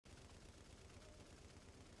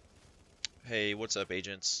Hey, what's up,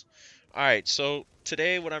 agents? Alright, so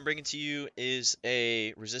today what I'm bringing to you is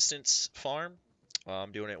a resistance farm.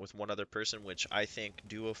 I'm doing it with one other person, which I think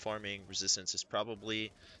duo farming resistance is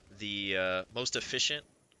probably the most efficient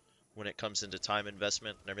when it comes into time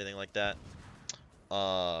investment and everything like that.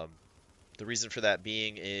 Um, the reason for that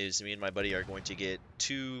being is me and my buddy are going to get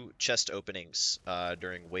two chest openings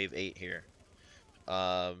during Wave 8 here.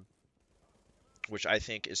 Um, which I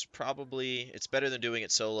think is probably it's better than doing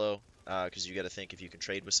it solo because you got to think if you can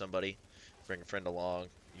trade with somebody, bring a friend along.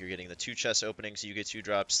 You're getting the two chest openings. You get two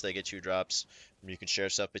drops, they get two drops. And you can share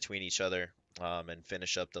stuff between each other and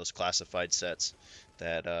finish up those classified sets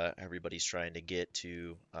that everybody's trying to get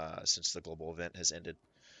to since the global event has ended.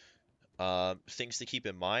 Things to keep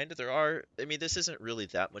in mind. I mean, this isn't really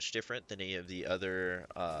that much different than any of the other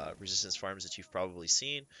resistance farms that you've probably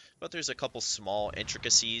seen, but there's a couple small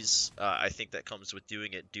intricacies I think that comes with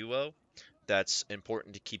doing it duo that's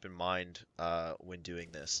important to keep in mind when doing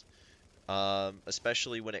this.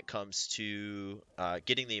 Especially when it comes to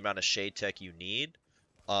getting the amount of shade tech you need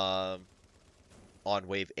um, on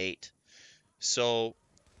wave 8. So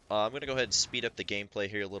I'm going to go ahead and speed up the gameplay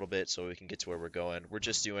here a little bit so we can get to where we're going. We're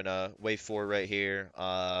just doing a wave 4 right here.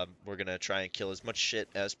 We're going to try and kill as much shit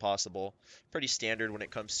as possible. Pretty standard when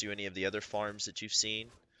it comes to any of the other farms that you've seen.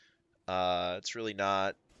 It's really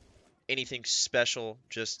not anything special.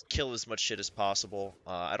 Just kill as much shit as possible.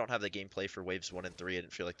 I don't have the gameplay for waves 1 and 3. I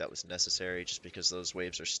didn't feel like that was necessary just because those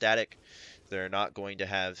waves are static. They're not going to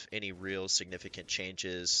have any real significant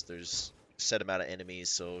changes. There's a set amount of enemies,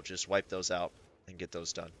 so just wipe those out and get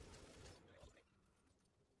those done.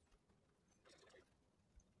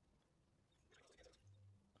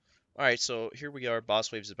 All right, so here we are.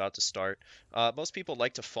 Boss wave's about to start. Most people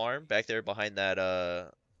like to farm back there behind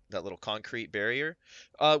that little concrete barrier,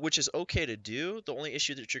 which is okay to do. The only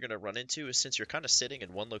issue that you're going to run into is since you're kind of sitting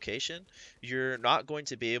in one location, you're not going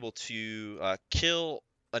to be able to kill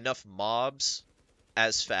enough mobs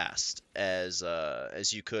as fast as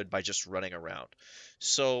you could by just running around.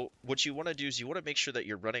 So what you want to do is you want to make sure that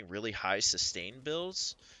you're running really high sustain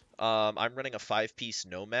builds. I'm running a 5-piece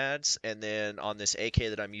Nomads, and then on this AK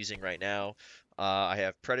that I'm using right now, I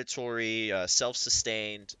have Predatory,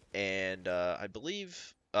 Self-Sustained, and I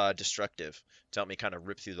believe Destructive to help me kind of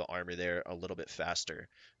rip through the armor there a little bit faster.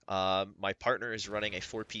 My partner is running a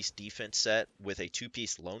 4-piece defense set with a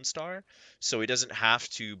 2-piece Lone Star, so he doesn't have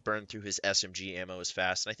to burn through his SMG ammo as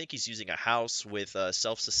fast. And I think he's using a house with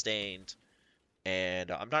self-sustained,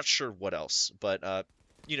 and I'm not sure what else, but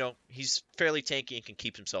he's fairly tanky and can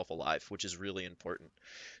keep himself alive, which is really important.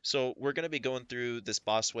 So we're gonna be going through this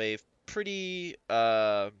boss wave pretty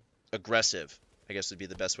aggressive, I guess would be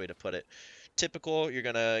the best way to put it. Typical, you're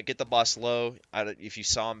gonna get the boss low. If you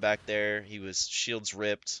saw him back there, he was shields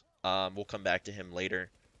ripped. We'll come back to him later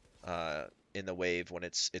uh, in the wave when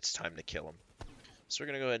it's time to kill him. So we're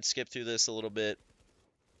gonna go ahead and skip through this a little bit.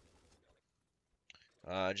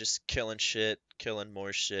 Just killing shit, killing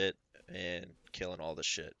more shit, and killing all the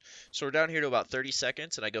shit. So we're down here to about 30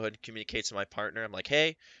 seconds, and I go ahead and communicate to my partner. I'm like,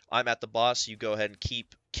 hey, I'm at the boss. You go ahead and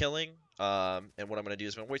keep killing. And what I'm going to do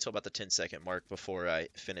is I'm going to wait till about the 10-second mark before I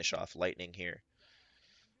finish off lightning here.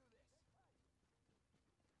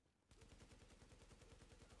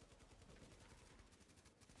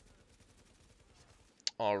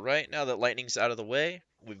 All right, now that lightning's out of the way,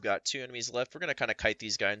 we've got two enemies left. We're going to kind of kite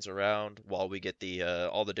these guys around while we get the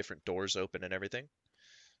all the different doors open and everything.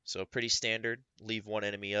 So pretty standard. Leave one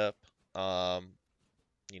enemy up. Um,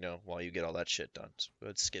 while you get all that shit done. So go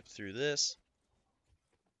ahead and skip through this.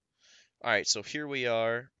 All right, so here we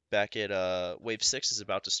are back at wave 6 is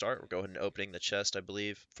about to start. We're going and opening the chest, I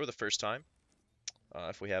believe, for the first time.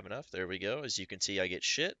 If we have enough, there we go. As you can see, I get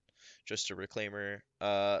shit. Just a reclaimer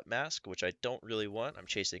mask, which I don't really want. I'm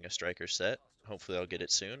chasing a striker set. Hopefully I'll get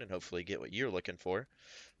it soon and hopefully get what you're looking for.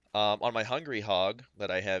 On my Hungry Hog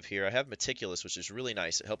that I have here, I have Meticulous, which is really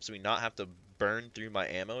nice. It helps me not have to burn through my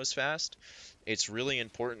ammo as fast. It's really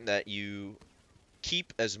important that you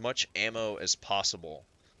keep as much ammo as possible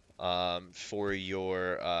for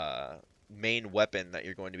your main weapon that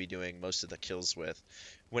you're going to be doing most of the kills with.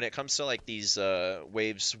 When it comes to like these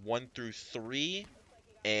waves 1 through 3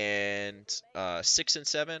 and 6 and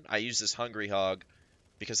 7, I use this Hungry Hog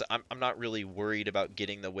because I'm not really worried about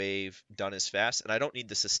getting the wave done as fast, and I don't need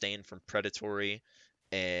the sustain from Predatory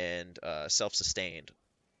and Self-Sustained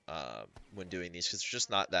when doing these because it's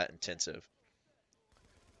just not that intensive.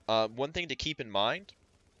 One thing to keep in mind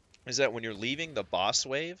is that when you're leaving the boss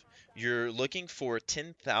wave, you're looking for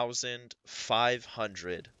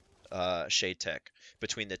 10,500 Shade Tech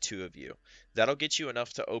between the two of you. That'll get you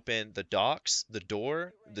enough to open the docks, the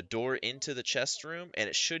door into the chest room, and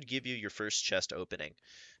it should give you your first chest opening.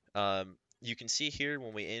 You can see here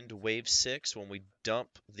when we end wave 6, when we dump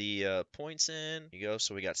the points in, you go.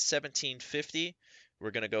 So we got 1750. We're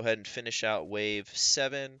going to go ahead and finish out wave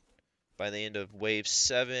 7. By the end of wave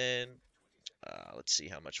 7, let's see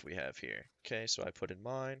how much we have here. Okay, so I put in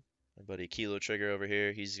mine. My buddy Kilo Trigger over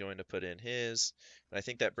here, he's going to put in his. And I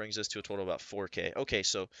think that brings us to a total of about 4K. Okay,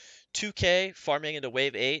 so 2K farming into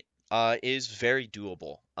wave 8 is very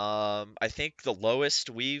doable. I think the lowest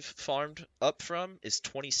we've farmed up from is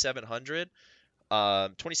 2700.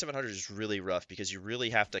 2700 is really rough because you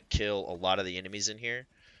really have to kill a lot of the enemies in here.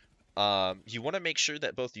 You want to make sure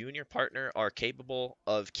that both you and your partner are capable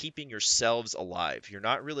of keeping yourselves alive. You're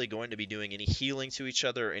not really going to be doing any healing to each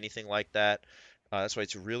other or anything like that. That's why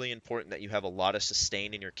it's really important that you have a lot of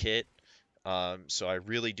sustain in your kit. So I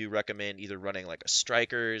really do recommend either running like a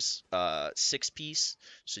striker's 6-piece,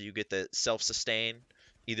 so you get the self-sustain,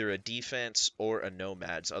 either a defense or a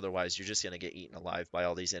nomads. Otherwise, you're just gonna get eaten alive by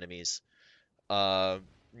all these enemies. Uh,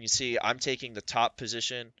 you see, I'm taking the top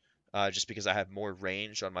position just because I have more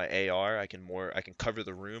range on my AR. I can cover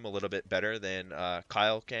the room a little bit better than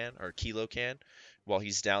Kyle can or Kilo can, while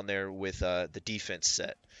he's down there with the defense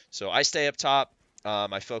set. So I stay up top.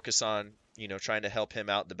 I focus on trying to help him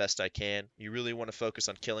out the best I can. You really want to focus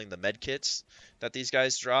on killing the med kits that these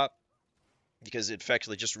guys drop because it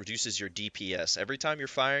effectively just reduces your DPS. Every time you're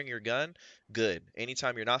firing your gun, good.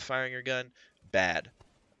 Anytime you're not firing your gun, bad.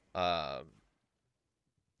 Um,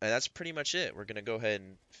 and that's pretty much it. We're going to go ahead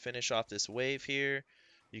and finish off this wave here.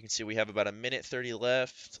 You can see we have about a minute 30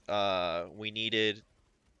 left. We needed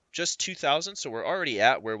just 2,000, so we're already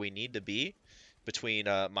at where we need to be between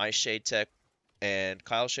my Shade Tech and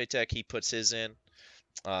Kyle Shade Tech. He puts his in,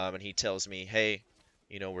 and he tells me, hey,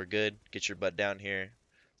 we're good. Get your butt down here.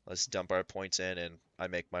 Let's dump our points in, and I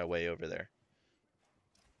make my way over there.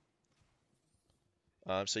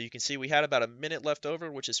 So you can see we had about a minute left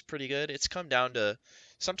over, which is pretty good. It's come down to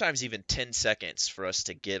sometimes even 10 seconds for us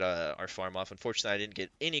to get our farm off. Unfortunately, I didn't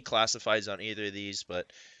get any classifieds on either of these,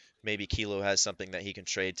 but maybe Kilo has something that he can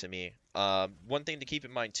trade to me. One thing to keep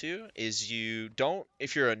in mind too is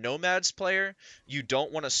if you're a Nomads player, you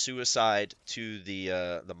don't want to suicide to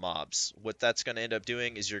the mobs. What that's going to end up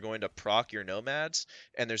doing is you're going to proc your Nomads,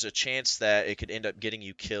 and there's a chance that it could end up getting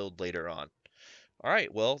you killed later on. All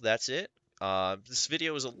right, well, that's it. This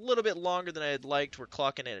video was a little bit longer than I had liked. We're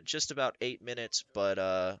clocking in at just about 8 minutes, but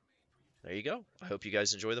there you go. I hope you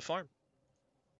guys enjoy the farm.